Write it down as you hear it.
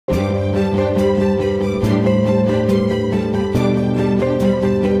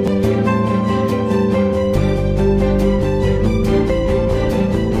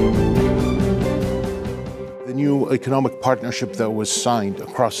economic partnership that was signed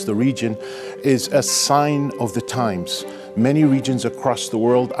across the region is a sign of the times. Many regions across the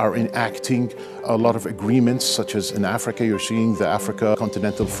world are enacting a lot of agreements, such as in Africa, you're seeing the Africa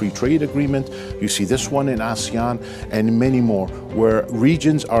Continental Free Trade Agreement. You see this one in ASEAN and many more, where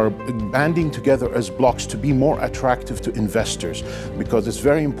regions are banding together as blocks to be more attractive to investors. Because it's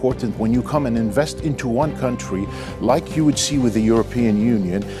very important when you come and invest into one country, like you would see with the European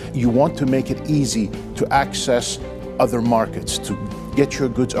Union, you want to make it easy to access other markets, to get your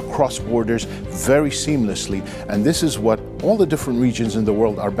goods across borders very seamlessly. And this is what all the different regions in the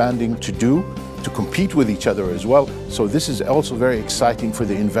world are banding to do, to compete with each other as well. So this is also very exciting for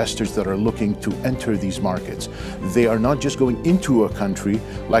the investors that are looking to enter these markets. They are not just going into a country,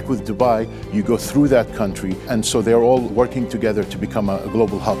 like with Dubai, you go through that country, and so they're all working together to become a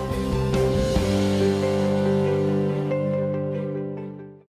global hub.